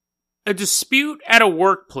A dispute at a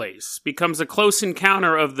workplace becomes a close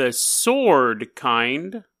encounter of the sword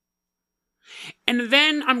kind. And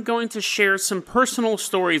then I'm going to share some personal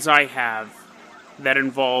stories I have that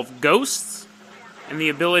involve ghosts and the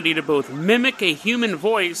ability to both mimic a human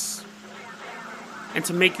voice and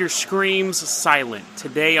to make your screams silent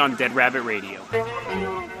today on Dead Rabbit Radio.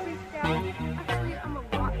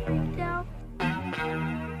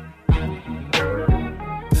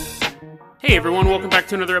 Hey everyone, welcome back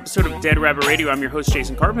to another episode of Dead Rabbit Radio. I'm your host,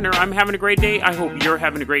 Jason Carpenter. I'm having a great day. I hope you're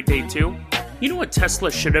having a great day too. You know what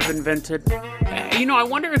Tesla should have invented? I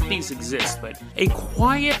wonder if these exist, but a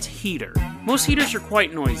quiet heater. Most heaters are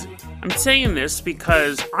quite noisy. I'm saying this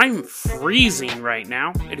because I'm freezing right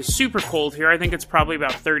now. It is super cold here. I think it's probably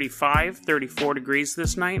about 35, 34 degrees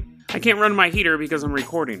this night. I can't run my heater because I'm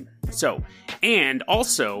recording. And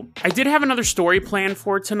also, I did have another story planned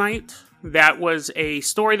for tonight. That was a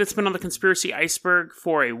story that's been on the conspiracy iceberg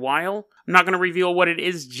for a while. I'm not going to reveal what it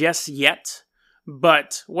is just yet.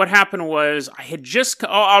 But what happened was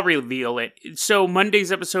I'll reveal it. So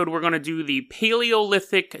Monday's episode, we're going to do the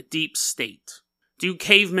Paleolithic deep state. Do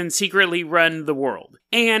cavemen secretly run the world?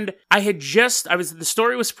 And the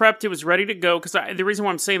story was prepped, it was ready to go, because the reason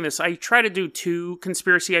why I'm saying this, I try to do 2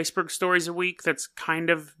 conspiracy iceberg stories a week. That's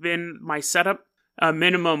kind of been my setup,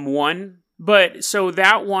 minimum 1. But, so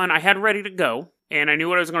that one I had ready to go, and I knew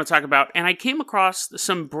what I was going to talk about, and I came across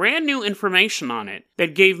some brand new information on it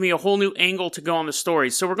that gave me a whole new angle to go on the story,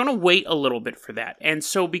 so we're going to wait a little bit for that. And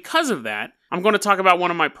so because of that, I'm going to talk about one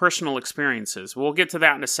of my personal experiences. We'll get to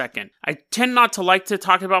that in a second. I tend not to like to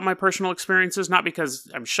talk about my personal experiences, not because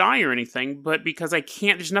I'm shy or anything, but because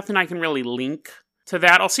there's nothing I can really link to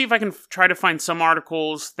that. I'll see if I can try to find some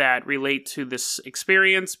articles that relate to this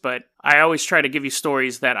experience, but I always try to give you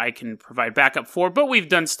stories that I can provide backup for. But we've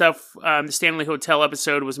done stuff. The Stanley Hotel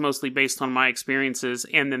episode was mostly based on my experiences,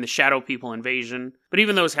 and then the Shadow People invasion. But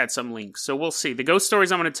even those had some links, so we'll see. The ghost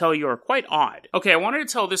stories I'm going to tell you are quite odd. Okay, I wanted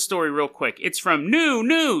to tell this story real quick. It's from New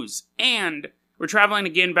News, and we're traveling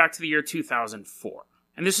again back to the year 2004.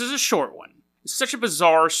 And this is a short one. It's such a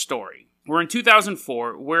bizarre story. We're in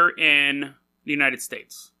 2004. We're in the United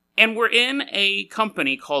States. And we're in a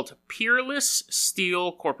company called Peerless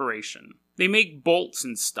Steel Corporation. They make bolts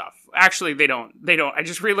and stuff. Actually, they don't. I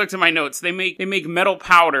just re-looked at my notes. They make metal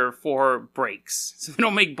powder for brakes. So they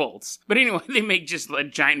don't make bolts. But anyway, they make just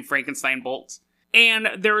giant Frankenstein bolts. And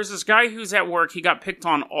there was this guy who's at work. He got picked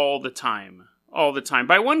on all the time.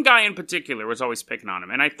 By one guy in particular was always picking on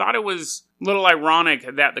him. And I thought it was a little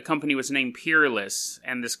ironic that the company was named Peerless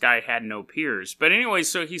and this guy had no peers. But anyway,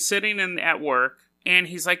 so he's sitting at work and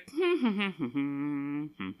he's like,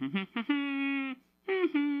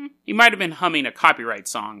 he might have been humming a copyright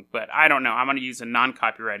song, but I don't know. I'm going to use a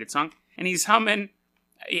non-copyrighted song. And he's humming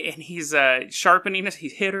and he's sharpening it.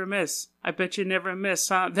 He's hit or miss. I bet you never miss,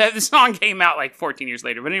 huh? The song came out like 14 years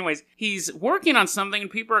later. But anyways, he's working on something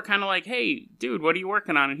and people are kind of like, hey, dude, what are you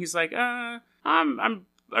working on? And he's like, I'm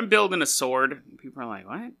building a sword. And people are like,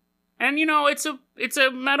 what? And it's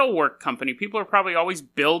a metalwork company. People are probably always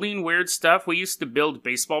building weird stuff. We used to build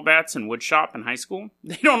baseball bats in wood shop in high school.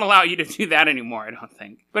 They don't allow you to do that anymore, I don't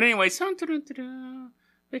think. But anyways,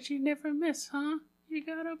 bet you never miss, huh? You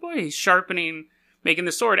got a boy. He's sharpening, making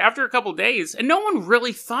the sword. After a couple days, and no one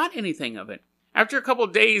really thought anything of it. After a couple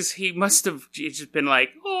days, he must have just been like,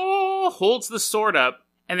 holds the sword up,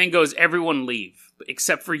 and then goes, everyone leave,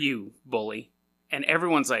 except for you, bully. And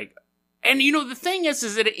everyone's like, and the thing is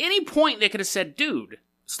that at any point they could have said, dude,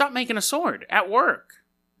 stop making a sword at work.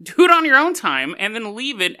 Do it on your own time, and then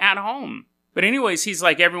leave it at home. But anyways, he's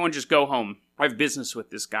like, everyone just go home. I have business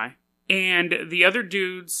with this guy. And the other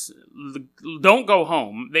dudes don't go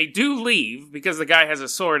home. They do leave because the guy has a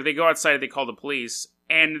sword. They go outside, they call the police.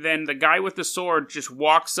 And then the guy with the sword just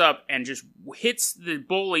walks up and just hits the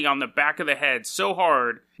bully on the back of the head so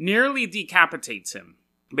hard, nearly decapitates him.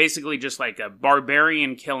 Basically just like a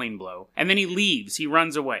barbarian killing blow. And then he leaves. He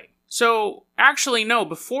runs away. So, actually, no.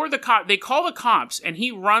 Before they call the cops and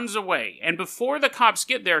he runs away. And before the cops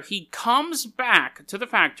get there, he comes back to the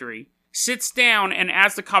factory, sits down, and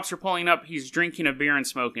as the cops are pulling up, he's drinking a beer and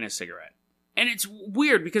smoking a cigarette. And it's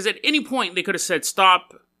weird because at any point they could have said,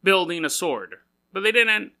 stop building a sword. But they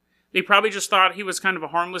didn't. They probably just thought he was kind of a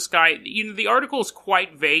harmless guy. The article is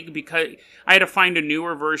quite vague because I had to find a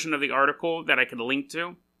newer version of the article that I could link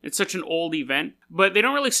to. It's such an old event. But they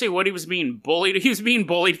don't really say what he was being bullied. He was being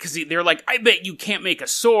bullied because they're like, I bet you can't make a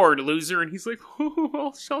sword, loser. And he's like,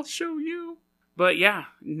 I'll show you. But yeah,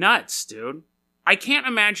 nuts, dude. I can't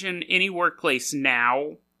imagine any workplace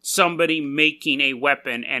now somebody making a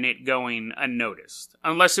weapon and it going unnoticed.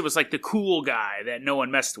 Unless it was like the cool guy that no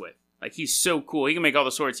one messed with. Like, he's so cool. He can make all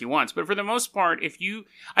the swords he wants. But for the most part,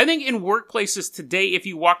 I think in workplaces today, if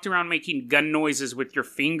you walked around making gun noises with your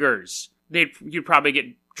fingers, you'd probably get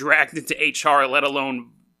dragged into HR, let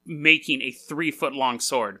alone making a 3-foot-long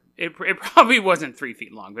sword. It probably wasn't 3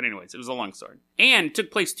 feet long, but anyways, it was a long sword. And took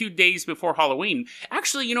place 2 days before Halloween.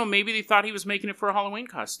 Actually, maybe they thought he was making it for a Halloween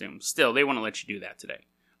costume. Still, they won't let you do that today.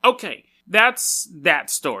 Okay, that's that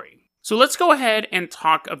story. So let's go ahead and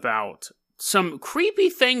talk about some creepy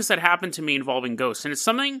things that happened to me involving ghosts. And it's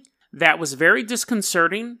something that was very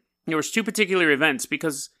disconcerting. There was 2 particular events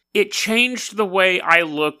because it changed the way I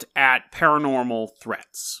looked at paranormal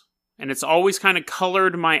threats. And it's always kind of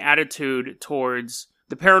colored my attitude towards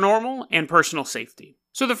the paranormal and personal safety.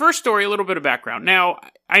 So the first story, a little bit of background. Now,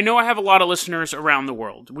 I know I have a lot of listeners around the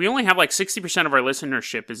world. We only have like 60% of our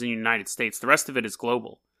listenership is in the United States. The rest of it is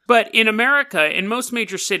global. But in America, in most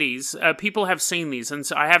major cities, people have seen these. And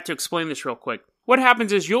so I have to explain this real quick. What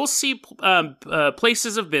happens is you'll see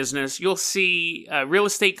places of business, you'll see real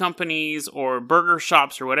estate companies or burger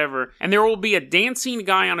shops or whatever, and there will be a dancing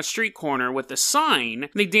guy on a street corner with a sign.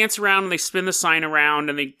 They dance around and they spin the sign around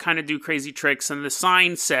and they kind of do crazy tricks, and the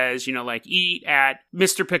sign says, like, eat at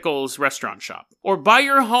Mr. Pickle's restaurant shop, or buy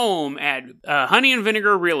your home at Honey and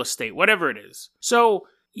Vinegar Real Estate, whatever it is. So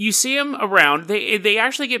you see them around. They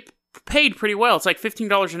actually get paid pretty well. It's like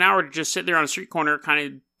 $15 an hour to just sit there on a street corner, kind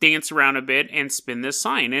of dance around a bit and spin this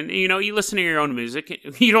sign. And, you listen to your own music.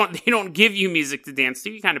 They don't give you music to dance to.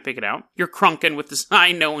 You kind of pick it out. You're crunking with the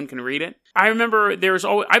sign. No one can read it. I remember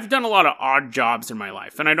I've done a lot of odd jobs in my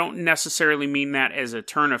life, and I don't necessarily mean that as a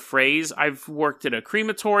turn of phrase. I've worked at a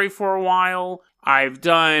crematory for a while. I've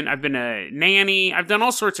been a nanny. I've done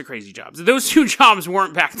all sorts of crazy jobs. Those 2 jobs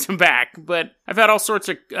weren't back to back, but I've had all sorts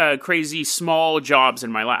of crazy small jobs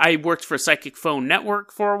in my life. I worked for a psychic phone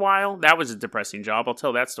network for a while. That was a depressing job. I'll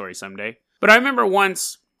tell that story someday. But I remember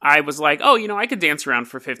once I was like, I could dance around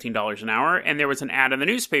for $15 an hour, and there was an ad in the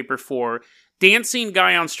newspaper for dancing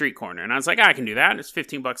guy on street corner. And I was like, I can do that. It's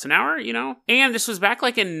 $15 an hour, And this was back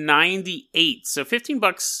like in 98. So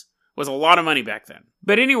 $15 was a lot of money back then.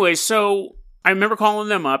 But anyway, so I remember calling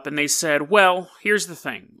them up and they said, well, here's the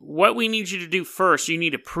thing. What we need you to do first, you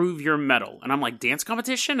need to prove your mettle. And I'm like, dance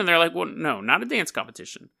competition? And they're like, well, no, not a dance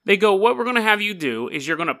competition. They go, what we're going to have you do is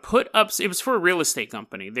you're going to put up, it was for a real estate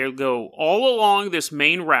company. They'll go all along this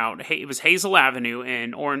main route. It was Hazel Avenue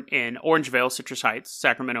in Orangevale, Citrus Heights,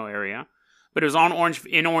 Sacramento area. But it was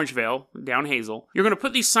in Orangevale, down Hazel. You're going to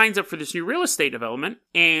put these signs up for this new real estate development.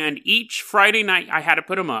 And each Friday night, I had to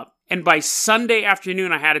put them up. And by Sunday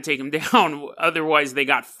afternoon, I had to take them down. Otherwise, they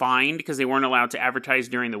got fined because they weren't allowed to advertise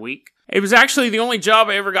during the week. It was actually the only job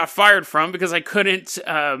I ever got fired from because I couldn't,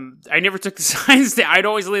 I never took the signs down. I'd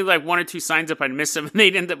always leave like 1 or 2 signs up. I'd miss them and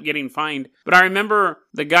they'd end up getting fined. But I remember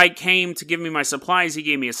the guy came to give me my supplies. He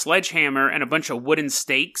gave me a sledgehammer and a bunch of wooden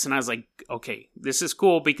stakes. And I was like, okay, this is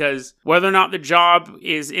cool because whether or not the job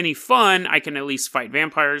is any fun, I can at least fight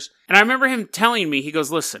vampires. And I remember him telling me, he goes,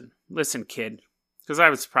 listen, kid. Because I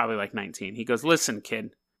was probably like 19. He goes, listen,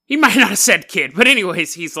 kid. He might not have said kid, but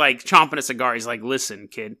anyways, he's like chomping a cigar. He's like, listen,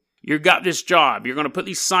 kid. You got this job. You're going to put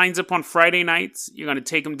these signs up on Friday nights. You're going to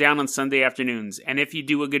take them down on Sunday afternoons. And if you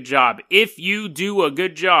do a good job,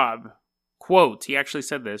 quote, he actually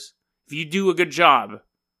said this, if you do a good job,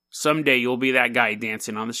 someday you'll be that guy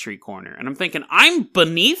dancing on the street corner. And I'm thinking, I'm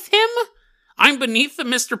beneath him? I'm beneath the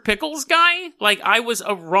Mr. Pickles guy? Like, I was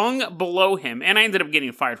a rung below him. And I ended up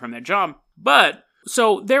getting fired from that job. But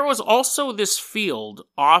so there was also this field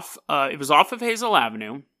it was off of Hazel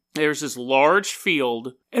Avenue. There's this large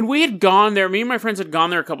field, and we had gone there, me and my friends had gone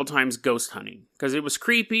there a couple times ghost hunting, because it was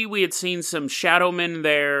creepy. We had seen some shadow men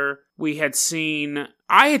there. I had seen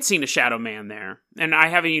a shadow man there, and I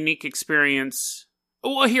have a unique experience.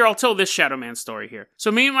 Well, here, I'll tell this shadow man story here.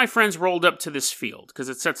 So me and my friends rolled up to this field, because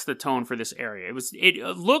it sets the tone for this area.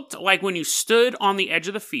 It looked like when you stood on the edge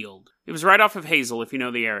of the field. It was right off of Hazel, if you know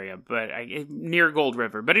the area, but near Gold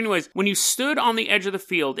River. But anyways, when you stood on the edge of the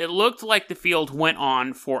field, it looked like the field went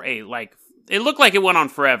on it looked like it went on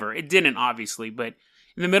forever. It didn't, obviously, but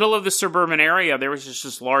in the middle of the suburban area, there was just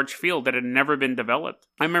this large field that had never been developed.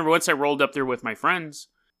 I remember once I rolled up there with my friends,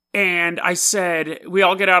 and I said, we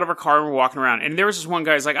all get out of our car and we're walking around. And there was this one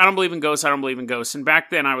guy who's like, I don't believe in ghosts. And back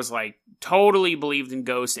then I was like, totally believed in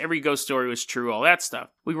ghosts. Every ghost story was true, all that stuff.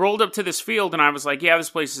 We rolled up to this field and I was like, yeah, this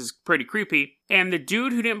place is pretty creepy. And the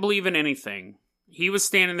dude who didn't believe in anything, he was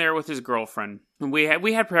standing there with his girlfriend. And we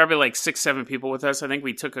had probably like 6-7 people with us. I think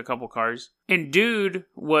we took a couple cars. And dude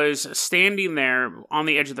was standing there on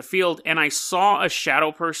the edge of the field and I saw a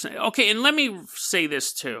shadow person. Okay, and let me say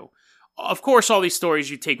this too. Of course, all these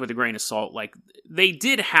stories you take with a grain of salt. Like, they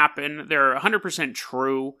did happen. They're 100%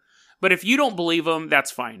 true. But if you don't believe them,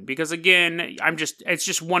 that's fine. Because again, it's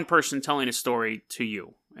just one person telling a story to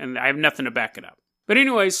you. And I have nothing to back it up. But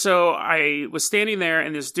anyway, so I was standing there,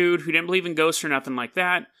 and this dude who didn't believe in ghosts or nothing like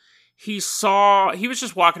that, he was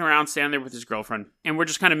just walking around, standing there with his girlfriend. And we're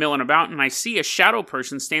just kind of milling about, and I see a shadow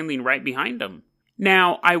person standing right behind him.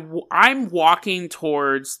 Now, I'm walking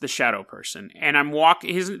towards the shadow person, and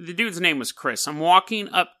the dude's name was Chris. I'm walking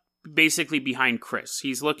up basically behind Chris.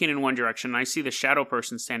 He's looking in one direction, and I see the shadow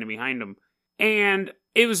person standing behind him. And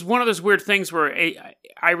it was one of those weird things where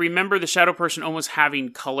I remember the shadow person almost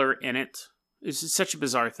having color in it. It's such a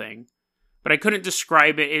bizarre thing. But I couldn't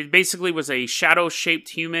describe it. It basically was a shadow-shaped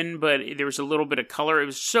human, but there was a little bit of color. It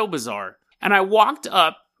was so bizarre. And I walked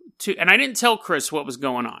up and I didn't tell Chris what was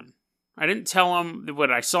going on. I didn't tell him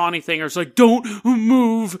what I saw anything. I was like, don't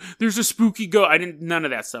move. There's a spooky ghost. None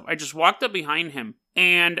of that stuff. I just walked up behind him.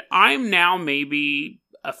 And I'm now maybe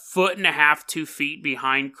 1.5 feet, 2 feet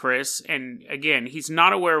behind Chris. And again, he's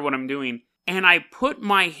not aware of what I'm doing. And I put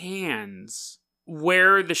my hands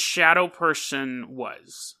where the shadow person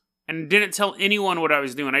was. And didn't tell anyone what I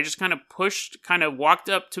was doing. I just kind of walked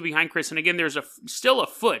up to behind Chris. And again, there's still a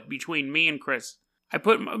foot between me and Chris. I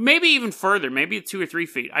put, maybe even further, maybe 2 or 3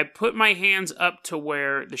 feet. I put my hands up to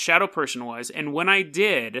where the shadow person was. And when I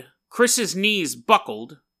did, Chris's knees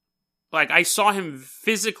buckled. Like, I saw him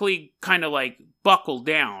physically kind of like buckle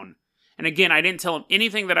down. And again, I didn't tell him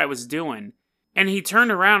anything that I was doing. And he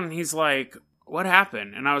turned around and he's like, what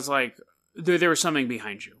happened? And I was like, there was something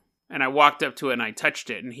behind you. And I walked up to it and I touched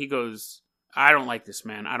it. And he goes, I don't like this,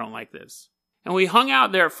 man. I don't like this. And we hung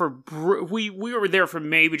out there we were there for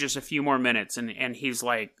maybe just a few more minutes. And he's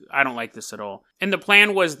like, I don't like this at all. And the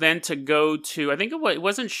plan was then to go to, I think it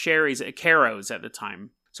wasn't Sherry's, Caro's at the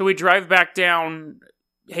time. So we drive back down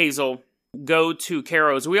Hazel, go to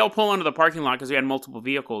Caro's. We all pull into the parking lot because we had multiple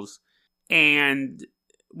vehicles. And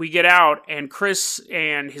we get out, and Chris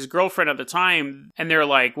and his girlfriend at the time, and they're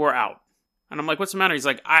like, we're out. And I'm like, what's the matter? He's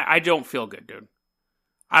like, I don't feel good, dude.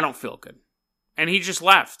 I don't feel good. And he just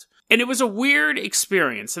left. And it was a weird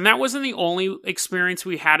experience. And that wasn't the only experience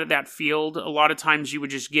we had at that field. A lot of times you would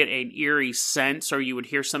just get an eerie sense, or you would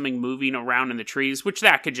hear something moving around in the trees, which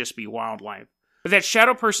that could just be wildlife. But that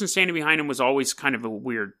shadow person standing behind him was always kind of a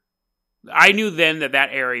weird. I knew then that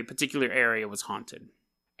particular area was haunted.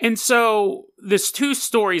 And so these two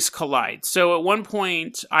stories collide. So at one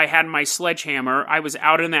point, I had my sledgehammer. I was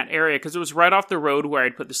out in that area because it was right off the road where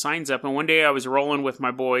I'd put the signs up. And one day I was rolling with my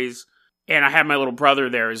boys, and I had my little brother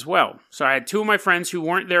there as well. So I had two of my friends who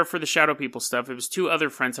weren't there for the shadow people stuff. It was two other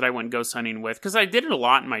friends that I went ghost hunting with because I did it a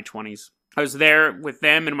lot in my 20s. I was there with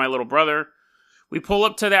them and my little brother. We pull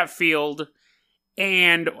up to that field.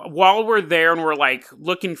 And while we're there and we're like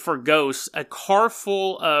looking for ghosts, a car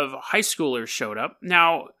full of high schoolers showed up.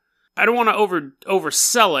 Now, I don't want to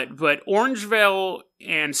oversell it, but Orangevale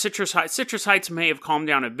and Citrus Heights may have calmed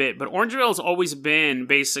down a bit, but Orangevale has always been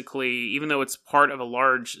basically, even though it's part of a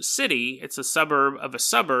large city, it's a suburb of a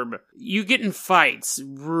suburb, you get in fights,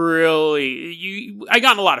 really. I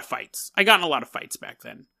got in a lot of fights. Back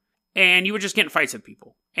then. And you would just get in fights with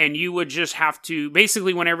people. And you would just have to,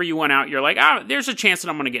 basically whenever you went out, you're like, there's a chance that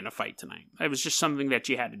I'm going to get in a fight tonight. It was just something that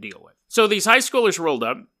you had to deal with. So these high schoolers rolled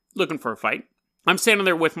up, looking for a fight. I'm standing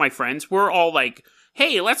there with my friends. We're all like,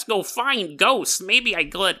 hey, let's go find ghosts. Maybe I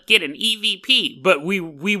get an EVP. But we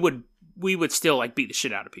would still like beat the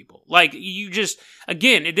shit out of people. Like, you just,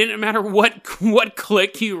 again, it didn't matter what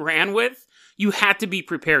clique you ran with. You had to be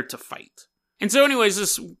prepared to fight. And so anyways,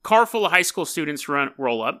 this car full of high school students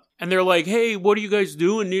roll up, and they're like, hey, what are you guys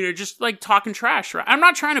doing? You know, just like talking trash. Right? I'm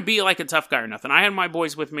not trying to be like a tough guy or nothing. I had my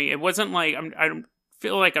boys with me. It wasn't like, I don't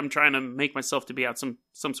feel like I'm trying to make myself to be out some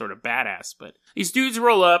sort of badass. But these dudes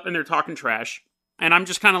roll up, and they're talking trash, and I'm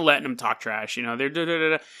just kind of letting them talk trash. You know,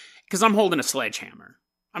 they're because I'm holding a sledgehammer.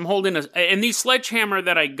 And the sledgehammer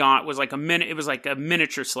that I got was like it was like a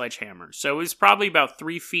miniature sledgehammer. So it was probably about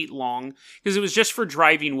 3 feet long because it was just for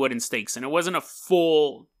driving wooden stakes. And it wasn't a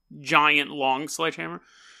full giant long sledgehammer.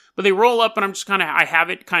 But they roll up and I have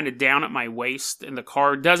it kind of down at my waist, and the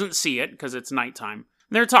car doesn't see it because it's nighttime.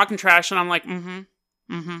 And they're talking trash and I'm like,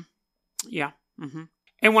 yeah.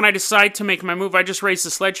 And when I decide to make my move, I just raise the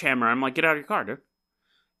sledgehammer. I'm like, get out of your car, dude.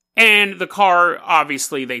 And the car,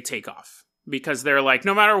 obviously, they take off. Because they're like,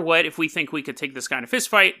 no matter what, if we think we could take this guy in a fist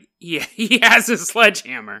fight, he has a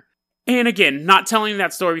sledgehammer. And again, not telling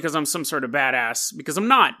that story because I'm some sort of badass, because I'm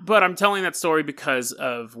not, but I'm telling that story because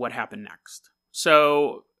of what happened next.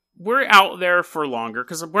 So we're out there for longer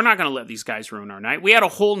because we're not going to let these guys ruin our night. We had a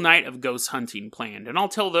whole night of ghost hunting planned,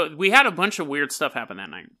 and we had a bunch of weird stuff happen that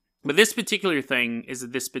night. But this particular thing is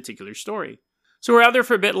this particular story. So we're out there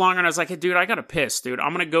for a bit longer, and I was like, hey, dude, I gotta piss, dude.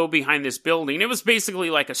 I'm gonna go behind this building. It was basically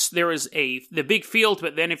like the big field,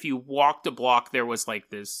 but then if you walked a block, there was like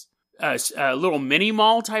this little mini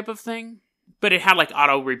mall type of thing. But it had like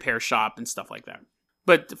auto repair shop and stuff like that.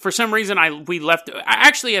 But for some reason, we left.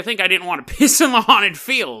 I think I didn't want to piss in the haunted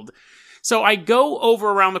field. So I go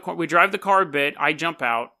over around the corner. We drive the car a bit. I jump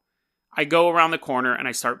out. I go around the corner and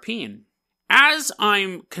I start peeing. As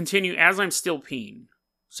I'm still peeing.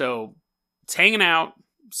 So it's hanging out,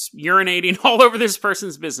 urinating all over this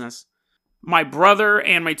person's business. My brother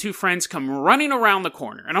and my two friends come running around the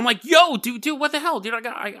corner. And I'm like, yo, dude, what the hell? Dude,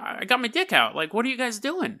 I got my dick out. Like, what are you guys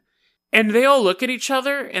doing? And they all look at each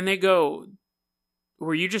other and they go,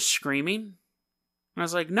 were you just screaming? And I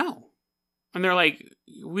was like, no. And they're like,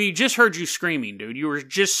 we just heard you screaming, dude. You were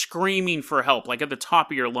just screaming for help, like at the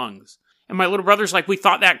top of your lungs. And my little brother's like, we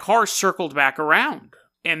thought that car circled back around.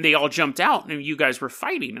 And they all jumped out and you guys were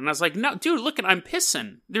fighting. And I was like, no, dude, look, I'm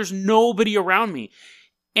pissing. There's nobody around me.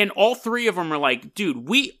 And all three of them were like, dude,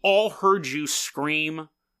 we all heard you scream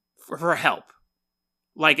for help.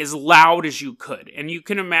 Like as loud as you could. And you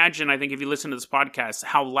can imagine, I think if you listen to this podcast,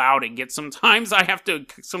 how loud it gets sometimes. I have to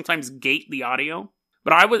sometimes gate the audio.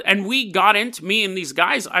 But me and these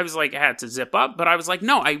guys, I was like, I had to zip up. But I was like,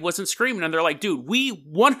 no, I wasn't screaming. And they're like, dude, we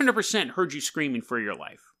 100% heard you screaming for your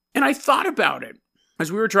life. And I thought about it.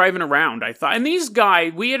 As we were driving around, I thought, and these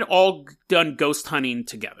guys, we had all done ghost hunting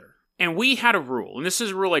together. And we had a rule, and this is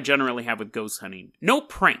a rule I generally have with ghost hunting. No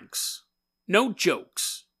pranks. No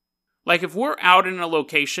jokes. Like, if we're out in a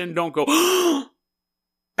location, don't go, I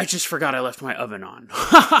just forgot I left my oven on.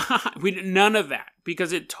 None of that,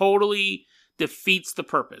 because it totally defeats the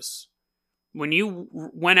purpose. When you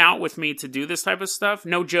went out with me to do this type of stuff,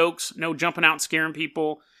 no jokes, no jumping out and scaring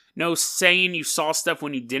people, no saying you saw stuff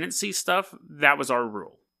when you didn't see stuff. That was our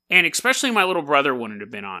rule. And especially my little brother wouldn't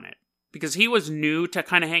have been on it. Because he was new to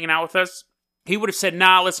kind of hanging out with us. He would have said,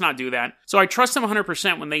 nah, let's not do that. So I trust him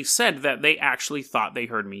 100% when they said that they actually thought they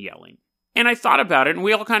heard me yelling. And I thought about it, and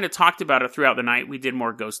we all kind of talked about it throughout the night. We did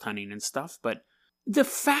more ghost hunting and stuff. But the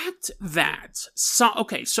fact that,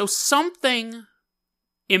 so something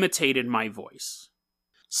imitated my voice.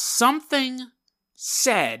 Something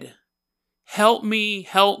said, help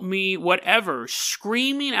me, whatever,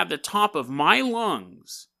 screaming at the top of my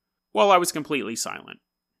lungs while I was completely silent.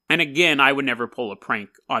 And again, I would never pull a prank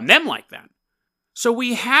on them like that. So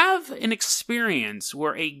we have an experience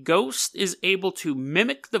where a ghost is able to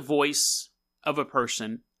mimic the voice of a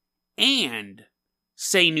person and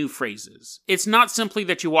say new phrases. It's not simply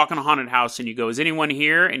that you walk in a haunted house and you go, is anyone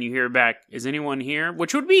here? And you hear back, is anyone here?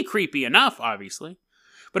 Which would be creepy enough, obviously.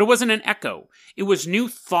 But it wasn't an echo. It was new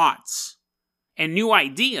thoughts and new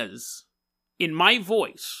ideas in my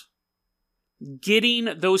voice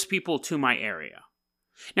getting those people to my area.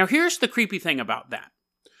 Now, here's the creepy thing about that.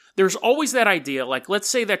 There's always that idea, like, let's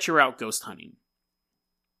say that you're out ghost hunting.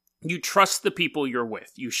 You trust the people you're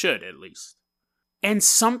with. You should, at least. And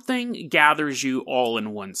something gathers you all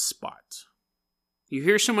in one spot. You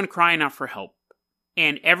hear someone crying out for help,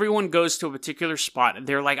 and everyone goes to a particular spot.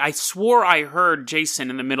 They're like, I swore I heard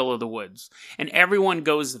Jason in the middle of the woods. And everyone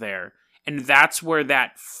goes there, and that's where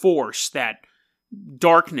that force, that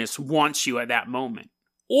darkness wants you at that moment.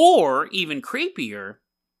 Or, even creepier,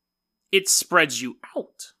 it spreads you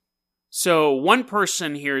out. So one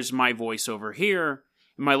person hears my voice over here,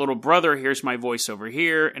 and my little brother hears my voice over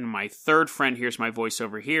here, and my third friend hears my voice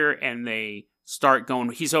over here, and they start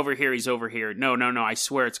going, he's over here, no, I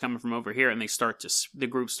swear it's coming from over here, and the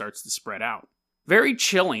group starts to spread out. Very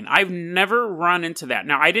chilling. I've never run into that.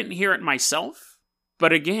 Now, I didn't hear it myself,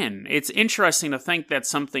 but again, it's interesting to think that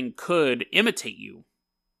something could imitate you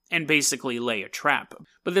and basically lay a trap.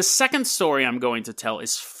 But the second story I'm going to tell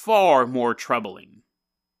is far more troubling.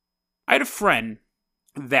 I had a friend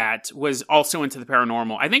that was also into the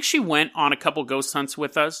paranormal. I think she went on a couple ghost hunts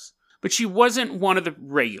with us, but she wasn't one of the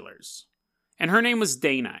regulars. And her name was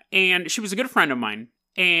Dana, and she was a good friend of mine.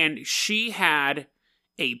 And she had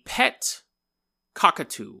a pet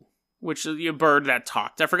cockatoo, which is a bird that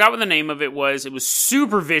talked. I forgot what the name of it was. It was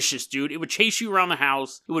super vicious, dude. It would chase you around the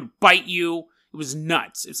house. It would bite you. It was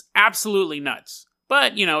nuts. It's absolutely nuts.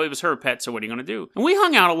 But, it was her pet, so what are you going to do? And we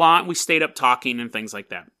hung out a lot. We stayed up talking and things like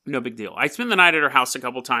that. No big deal. I spent the night at her house a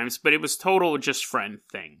couple times, but it was total just friend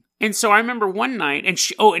thing. And so I remember one night,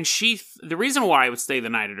 the reason why I would stay the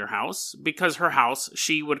night at her house, because her house,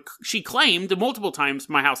 she claimed multiple times,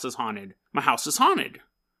 my house is haunted. My house is haunted.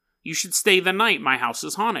 You should stay the night. My house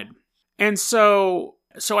is haunted. And so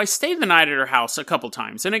I stayed the night at her house a couple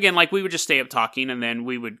times. And again, we would just stay up talking, and then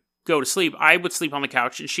we would go to sleep. I would sleep on the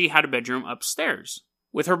couch, and she had a bedroom upstairs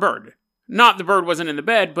with her bird. Not the bird wasn't in the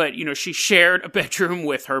bed, but, she shared a bedroom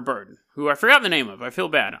with her bird, who I forgot the name of. I feel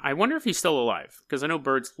bad. I wonder if he's still alive, because I know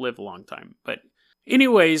birds live a long time. But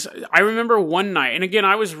anyways, I remember one night, and again,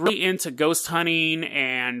 I was really into ghost hunting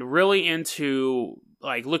and really into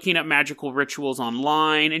looking up magical rituals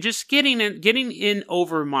online and just getting in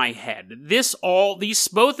over my head.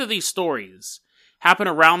 Both of these stories happened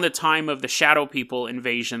around the time of the Shadow People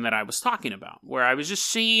invasion that I was talking about, where I was just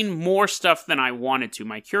seeing more stuff than I wanted to.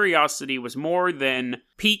 My curiosity was more than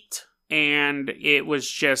piqued, and it was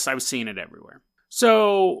just, I was seeing it everywhere.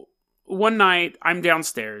 So, one night, I'm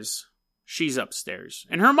downstairs, she's upstairs,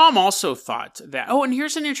 and her mom also thought that, and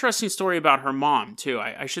here's an interesting story about her mom, too.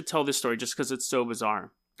 I should tell this story just because it's so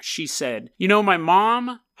bizarre. She said, my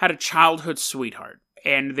mom had a childhood sweetheart,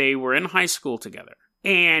 and they were in high school together.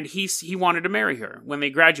 And he wanted to marry her when they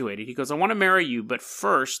graduated. He goes, I want to marry you, but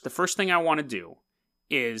the first thing I want to do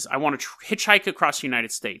is I want to hitchhike across the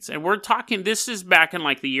United States. And we're talking, this is back in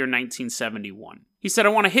the year 1971. He said, I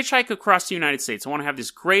want to hitchhike across the United States. I want to have this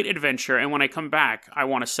great adventure. And when I come back, I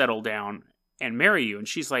want to settle down and marry you. And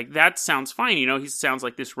she's like, that sounds fine. He sounds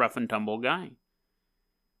like this rough and tumble guy.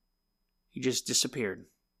 He just disappeared.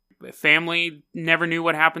 Family never knew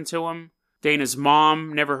what happened to him. Dana's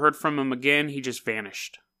mom never heard from him again. He just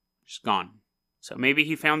vanished. Just gone. So maybe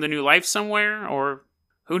he found a new life somewhere, or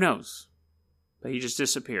who knows. But he just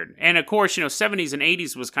disappeared. And of course, 70s and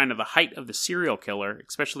 80s was kind of the height of the serial killer,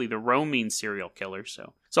 especially the roaming serial killer.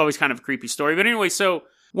 So it's always kind of a creepy story. But anyway, so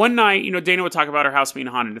one night, Dana would talk about her house being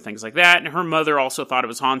haunted and things like that. And her mother also thought it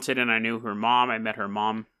was haunted. And I knew her mom. I met her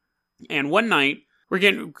mom. And one night, we're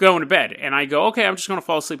going to bed. And I go, okay, I'm just going to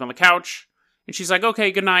fall asleep on the couch. And she's like,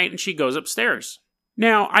 okay, good night, and she goes upstairs.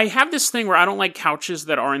 Now, I have this thing where I don't like couches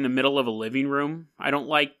that are in the middle of a living room. I don't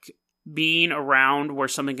like being around where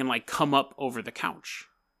something can, come up over the couch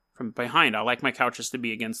from behind. I like my couches to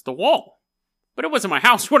be against the wall. But it wasn't my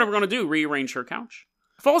house. What am I going to do? Rearrange her couch?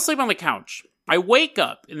 I fall asleep on the couch. I wake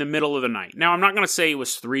up in the middle of the night. Now, I'm not going to say it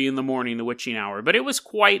was 3 a.m, the witching hour, but it was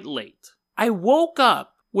quite late. I woke up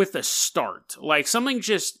with a start, something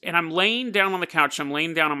and I'm laying down on the couch, I'm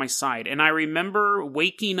laying down on my side, and I remember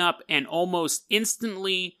waking up and almost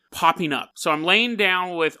instantly popping up. So I'm laying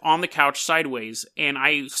down on the couch sideways, and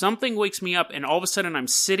something wakes me up, and all of a sudden I'm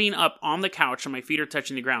sitting up on the couch, and my feet are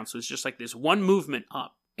touching the ground, so it's just this one movement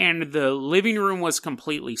up. And the living room was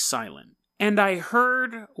completely silent. And I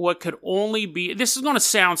heard what could only be, this is going to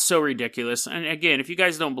sound so ridiculous, and again, if you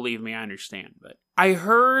guys don't believe me, I understand, but I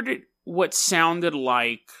heard what sounded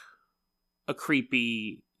like a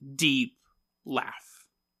creepy, deep laugh.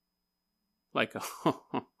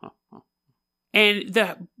 And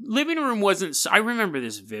the living room wasn't, I remember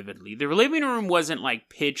this vividly. The living room wasn't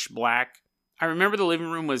pitch black. I remember the living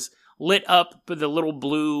room was lit up with the little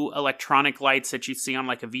blue electronic lights that you see on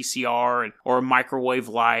a VCR or a microwave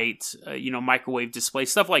light, microwave display,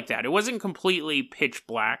 stuff like that. It wasn't completely pitch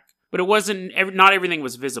black, but it wasn't, not everything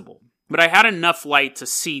was visible. But I had enough light to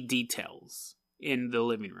see details in the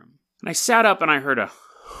living room. And I sat up and I heard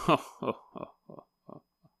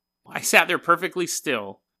I sat there perfectly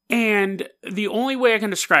still. And the only way I can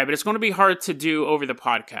describe it, it's going to be hard to do over the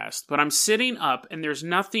podcast, but I'm sitting up and there's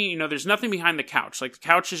nothing, there's nothing behind the couch. The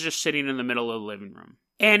couch is just sitting in the middle of the living room.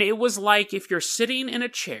 And it was like if you're sitting in a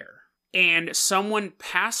chair and someone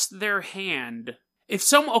passed their hand.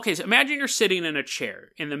 So imagine you're sitting in a chair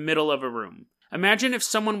in the middle of a room. Imagine if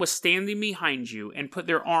someone was standing behind you and put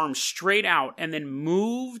their arm straight out and then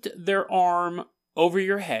moved their arm over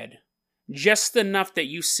your head just enough that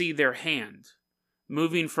you see their hand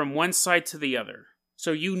moving from one side to the other.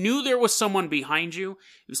 So you knew there was someone behind you.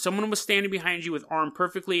 If someone was standing behind you with arm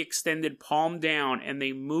perfectly extended, palm down, and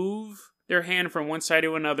they move their hand from one side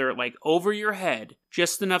to another, over your head,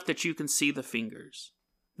 just enough that you can see the fingers.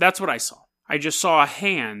 That's what I saw. I just saw a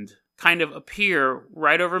hand kind of appear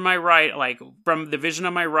right over my right, from the vision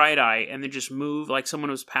of my right eye, and then just move like someone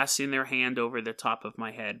was passing their hand over the top of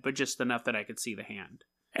my head, but just enough that I could see the hand.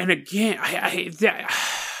 And again, I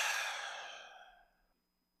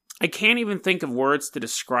can't even think of words to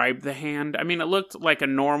describe the hand. I mean, it looked like a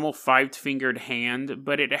normal 5-fingered hand,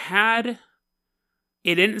 but it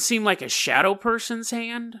didn't seem like a shadow person's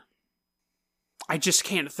hand. I just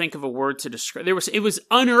can't think of a word to describe. It was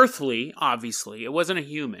unearthly, obviously. It wasn't a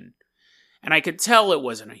human. And I could tell it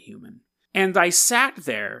wasn't a human. And I sat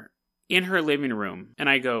there in her living room, and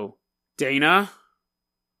I go, Dana?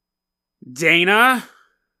 Dana?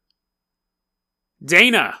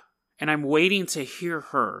 Dana! And I'm waiting to hear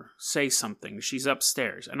her say something. She's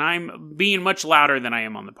upstairs, and I'm being much louder than I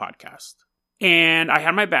am on the podcast. And I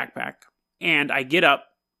had my backpack, and I get up,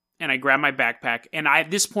 and I grab my backpack, and at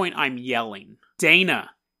this point, I'm yelling, Dana,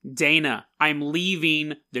 Dana, I'm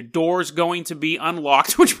leaving. The door's going to be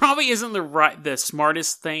unlocked, which probably isn't the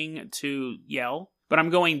smartest thing to yell. But I'm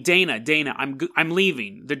going, Dana, I'm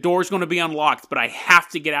leaving. The door's going to be unlocked, but I have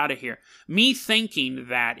to get out of here. Me thinking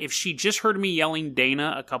that if she just heard me yelling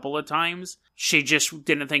Dana a couple of times, she just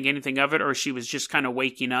didn't think anything of it, or she was just kind of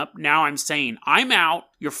waking up. Now I'm saying, I'm out.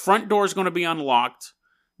 Your front door's going to be unlocked.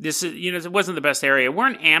 This is, it wasn't the best area. We're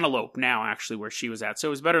in Antelope now, actually, where she was at. So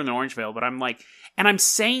it was better than Orangevale. But I'm like, and I'm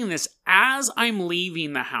saying this as I'm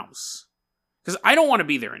leaving the house. Because I don't want to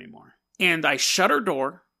be there anymore. And I shut her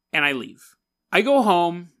door and I leave. I go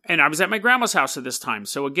home, and I was at my grandma's house at this time.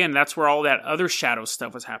 So again, that's where all that other shadow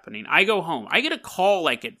stuff was happening. I go home. I get a call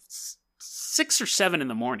like at 6 or 7 in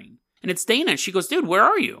the morning. And it's Dana. And she goes, dude, where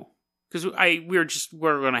are you? Because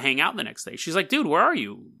we're going to hang out the next day. She's like, dude, where are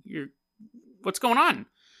you? What's going on?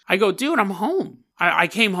 I go, dude, I'm home. I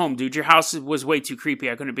came home, dude. Your house was way too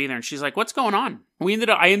creepy. I couldn't be there. And she's like, what's going on?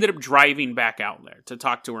 I ended up driving back out there to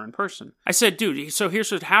talk to her in person. I said, dude, so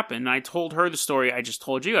here's what happened. And I told her the story I just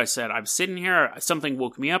told you. I said, I'm sitting here. Something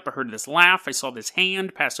woke me up. I heard this laugh. I saw this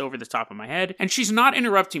hand pass over the top of my head. And she's not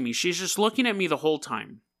interrupting me. She's just looking at me the whole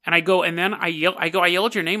time. And I go, and then I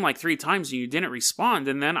yelled your name like 3 times and you didn't respond.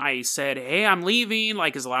 And then I said, hey, I'm leaving,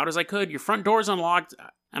 like as loud as I could. Your front door's unlocked.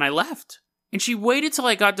 And I left. And she waited till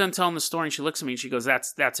I got done telling the story, and she looks at me and she goes,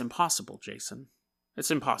 that's impossible, Jason.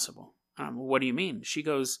 It's impossible. What do you mean? She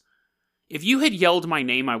goes, if you had yelled my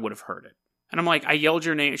name, I would have heard it. And I'm like, I yelled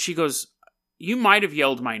your name. She goes, you might have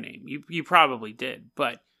yelled my name. You probably did.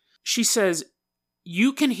 But she says,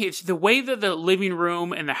 you can hear the way that the living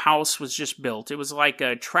room and the house was just built. It was like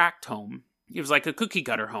a tract home. It was like a cookie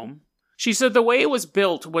cutter home. She said the way it was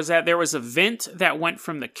built was that there was a vent that went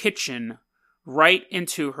from the kitchen right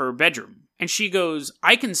into her bedroom. And she goes,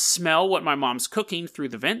 I can smell what my mom's cooking through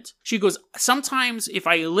the vent. She goes, sometimes if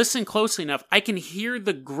I listen closely enough, I can hear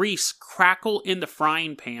the grease crackle in the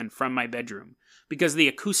frying pan from my bedroom because the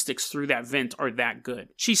acoustics through that vent are that good.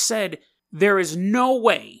 She said, there is no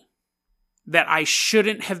way that I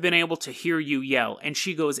shouldn't have been able to hear you yell. And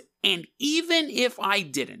she goes, and even if I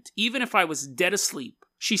didn't, even if I was dead asleep,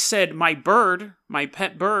 she said, my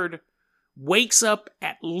pet bird, wakes up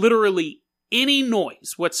at literally any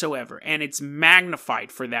noise whatsoever, and it's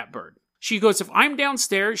magnified for that bird. She goes, if I'm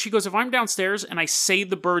downstairs and I say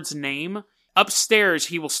the bird's name, upstairs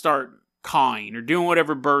he will start cawing or doing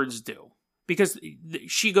whatever birds do. Because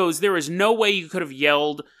she goes, there is no way you could have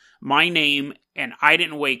yelled my name and I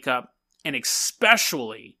didn't wake up, and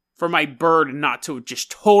especially for my bird not to have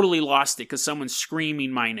just totally lost it because someone's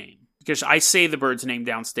screaming my name. Because I say the bird's name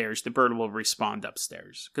downstairs, the bird will respond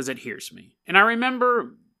upstairs because it hears me. And I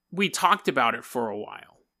remember we talked about it for a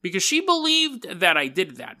while because she believed that I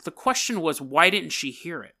did that. The question was, why didn't she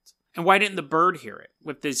hear it? And why didn't the bird hear it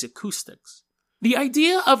with these acoustics? The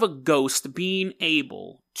idea of a ghost being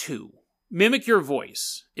able to mimic your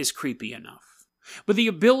voice is creepy enough. But the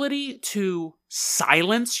ability to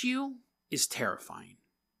silence you is terrifying.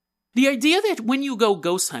 The idea that when you go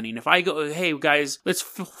ghost hunting, if I go, hey guys, let's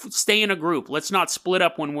stay in a group, let's not split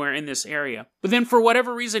up when we're in this area. But then for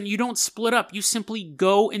whatever reason, you don't split up. You simply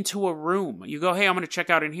go into a room. You go, hey, I'm going to check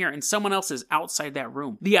out in here, and someone else is outside that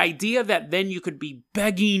room. The idea that then you could be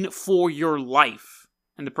begging for your life,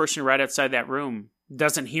 and the person right outside that room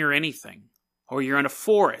doesn't hear anything. Or you're in a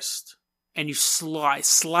forest, and you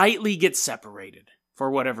slightly get separated for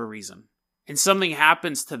whatever reason. And something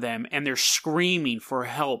happens to them, and they're screaming for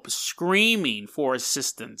help, screaming for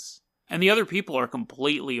assistance. And the other people are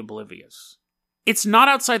completely oblivious. It's not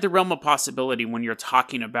outside the realm of possibility when you're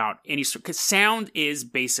talking about any sort, because sound is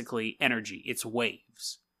basically energy. It's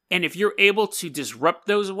waves. And if you're able to disrupt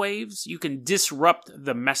those waves, you can disrupt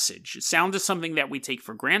the message. Sound is something that we take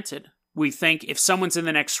for granted. We think if someone's in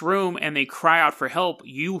the next room and they cry out for help,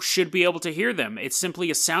 you should be able to hear them. It's simply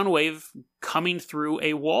a sound wave coming through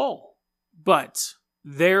a wall. But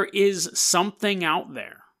there is something out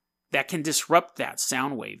there that can disrupt that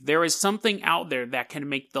sound wave. There is something out there that can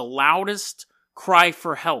make the loudest cry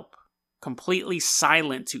for help completely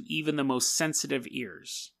silent to even the most sensitive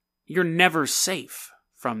ears. You're never safe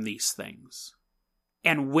from these things.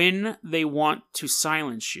 And when they want to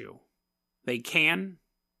silence you, they can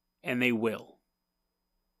and they will.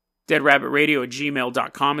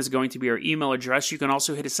 DeadRabbitRadio@gmail.com is going to be our email address. You can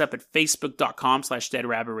also hit us up at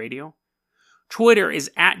Facebook.com/DeadRabbitRadio. Twitter is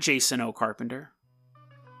 @JasonOCarpenter.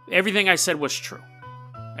 Everything I said was true.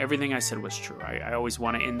 Everything I said was true. I always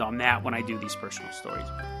want to end on that when I do these personal stories.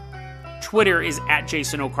 Twitter is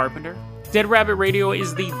 @JasonOCarpenter. Dead Rabbit Radio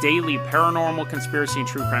is the daily paranormal, conspiracy, and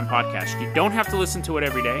true crime podcast. You don't have to listen to it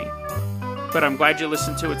every day, but I'm glad you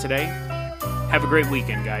listened to it today. Have a great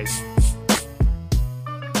weekend, guys.